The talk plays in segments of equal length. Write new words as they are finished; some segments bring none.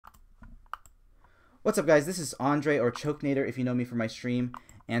What's up guys, this is Andre or Choknater if you know me from my stream,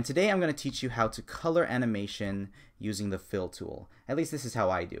 and today I'm going to teach you how to color animation using the fill tool. At least this is how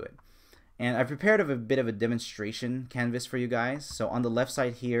I do it. And I've prepared a bit of a demonstration canvas for you guys. So on the left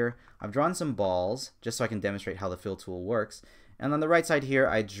side here, I've drawn some balls just so I can demonstrate how the fill tool works. And on the right side here,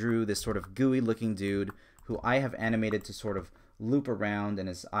 I drew this sort of gooey looking dude who I have animated to sort of loop around, and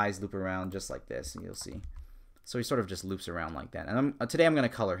his eyes loop around just like this, and you'll see. So he sort of just loops around like that. And today I'm going to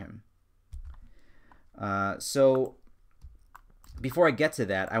color him. So before I get to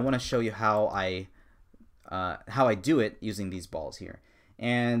that, I want to show you how I do it using these balls here.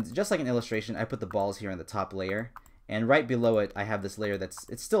 And just like an illustration, I put the balls here in the top layer, and right below it I have this layer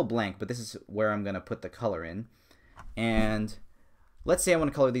it's still blank, but this is where I'm going to put the color in. And let's say I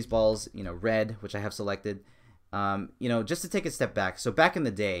want to color these balls, red, which I have selected. Just to take a step back. So back in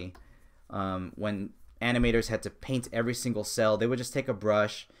the day, when animators had to paint every single cell, they would just take a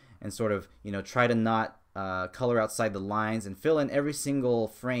brush and sort of, try to not color outside the lines and fill in every single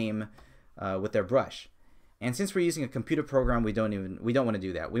frame with their brush. And since we're using a computer program, we don't want to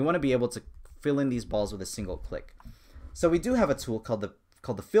do that. We want to be able to fill in these balls with a single click. So we do have a tool called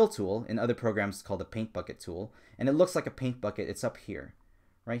the fill tool. In other programs, it's called the paint bucket tool, and it looks like a paint bucket. It's up here,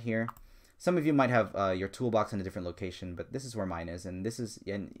 right here. Some of you might have your toolbox in a different location, but this is where mine is, and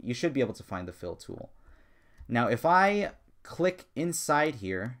you should be able to find the fill tool. Now, if I click inside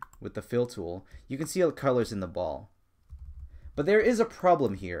here with the fill tool, you can see all the colors in the ball. But there is a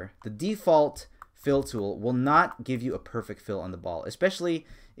problem here. The default fill tool will not give you a perfect fill on the ball, especially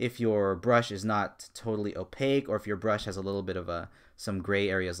if your brush is not totally opaque, or if your brush has a little bit of some gray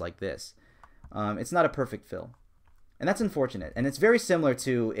areas like this. It's not a perfect fill. And that's unfortunate. And it's very similar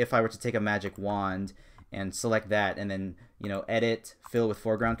to if I were to take a magic wand and select that and then, edit, fill with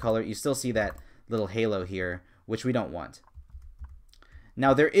foreground color. You still see that little halo here, which we don't want.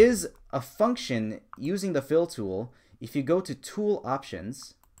 Now there is a function using the fill tool. If you go to tool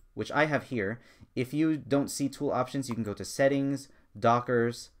options, which I have here, if you don't see tool options, you can go to settings,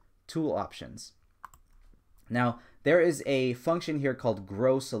 dockers, tool options. Now there is a function here called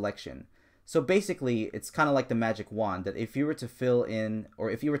grow selection. So basically it's kind of like the magic wand, that if you were to fill in, or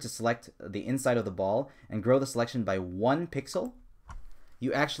if you were to select the inside of the ball and grow the selection by 1 pixel,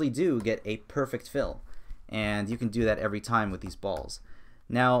 you actually do get a perfect fill. And you can do that every time with these balls.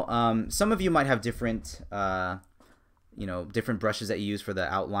 Now, some of you might have different, different brushes that you use for the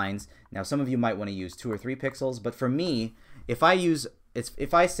outlines. Now, some of you might want to use 2 or 3 pixels, but for me, if I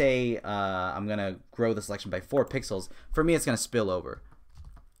say I'm gonna grow the selection by 4 pixels, for me it's gonna spill over.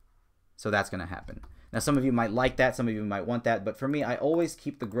 So that's gonna happen. Now, some of you might like that, some of you might want that, but for me, I always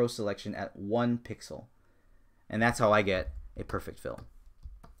keep the grow selection at 1 pixel, and that's how I get a perfect fill.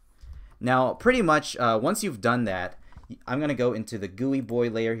 Now, pretty much, once you've done that, I'm going to go into the gooey boy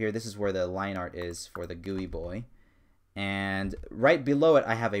layer here. This is where the line art is for the gooey boy. And right below it,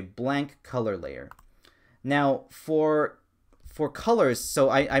 I have a blank color layer. Now, for colors, so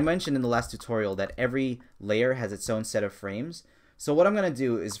I mentioned in the last tutorial that every layer has its own set of frames. So what I'm going to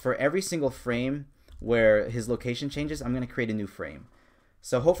do is for every single frame where his location changes, I'm going to create a new frame.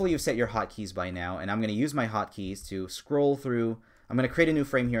 So hopefully you've set your hotkeys by now, and I'm going to use my hotkeys to scroll through. I'm going to create a new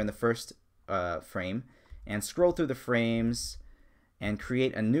frame here in the first frame and scroll through the frames and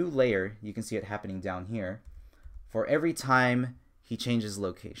create a new layer. You can see it happening down here for every time he changes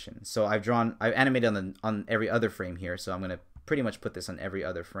location. So I've animated on every other frame here, so I'm going to pretty much put this on every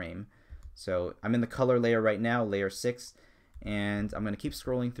other frame. So I'm in the color layer right now, layer 6, and I'm going to keep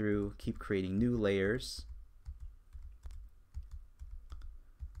scrolling through, keep creating new layers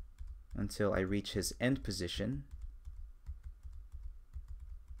until I reach his end position,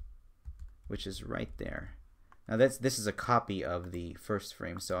 which is right there. Now this is a copy of the first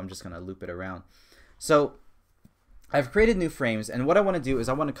frame, so I'm just going to loop it around. So I've created new frames, and what I want to do is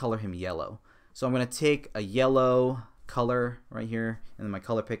I want to color him yellow. So I'm going to take a yellow color right here in my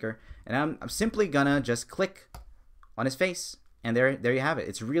color picker, and I'm simply gonna just click on his face, and there you have it.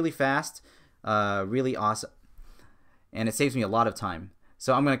 It's really fast, really awesome, and it saves me a lot of time.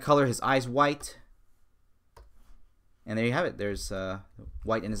 So I'm going to color his eyes white. And there you have it. There's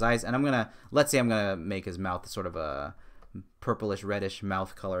white in his eyes. And let's say I'm going to make his mouth sort of a purplish reddish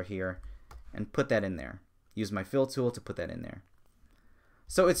mouth color here and put that in there. Use my fill tool to put that in there.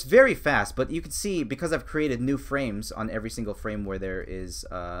 So it's very fast, but you can see because I've created new frames on every single frame where there is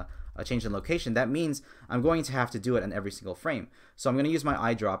a change in location, that means I'm going to have to do it on every single frame. So I'm going to use my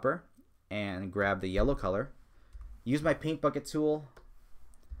eyedropper and grab the yellow color, use my paint bucket tool,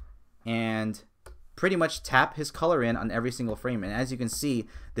 and pretty much tap his color in on every single frame. And as you can see,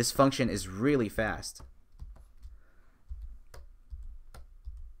 this function is really fast.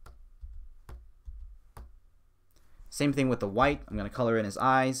 Same thing with the white. I'm going to color in his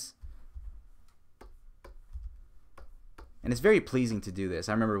eyes. And it's very pleasing to do this.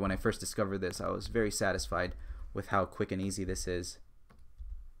 I remember when I first discovered this, I was very satisfied with how quick and easy this is.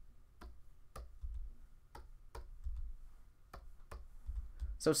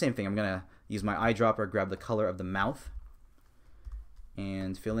 So same thing, I'm going to use my eyedropper, grab the color of the mouth,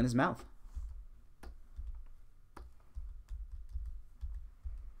 and fill in his mouth.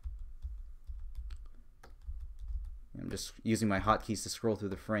 I'm just using my hotkeys to scroll through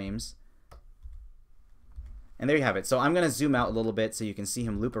the frames. And there you have it. So I'm going to zoom out a little bit so you can see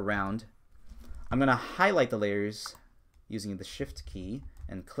him loop around. I'm going to highlight the layers using the shift key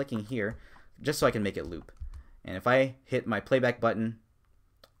and clicking here just so I can make it loop. And if I hit my playback button,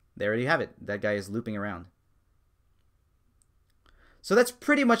 there you have it. That guy is looping around. So that's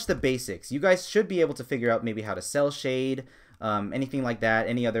pretty much the basics. You guys should be able to figure out maybe how to cell shade, anything like that,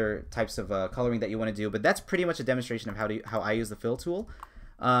 any other types of coloring that you want to do. But that's pretty much a demonstration of how I use the fill tool.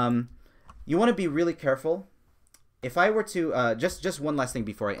 You want to be really careful. If I were to, just one last thing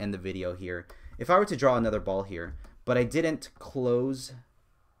before I end the video here. If I were to draw another ball here, but I didn't close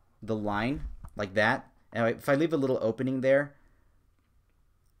the line like that, and if I leave a little opening there,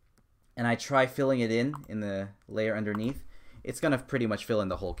 and I try filling it in the layer underneath, it's going to pretty much fill in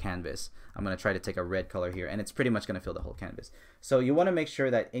the whole canvas. I'm going to try to take a red color here, and it's pretty much going to fill the whole canvas. So you want to make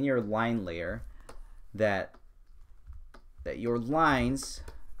sure that in your line layer that your lines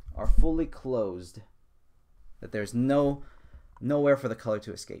are fully closed, that there's nowhere for the color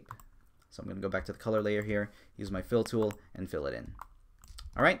to escape. So I'm going to go back to the color layer here, use my fill tool, and fill it in.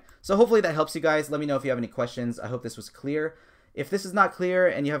 All right, so hopefully that helps you guys. Let me know if you have any questions. I hope this was clear. If this is not clear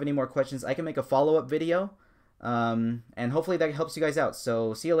and you have any more questions, I can make a follow-up video. And hopefully that helps you guys out.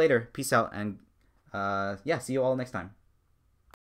 So see you later. Peace out. And yeah, see you all next time.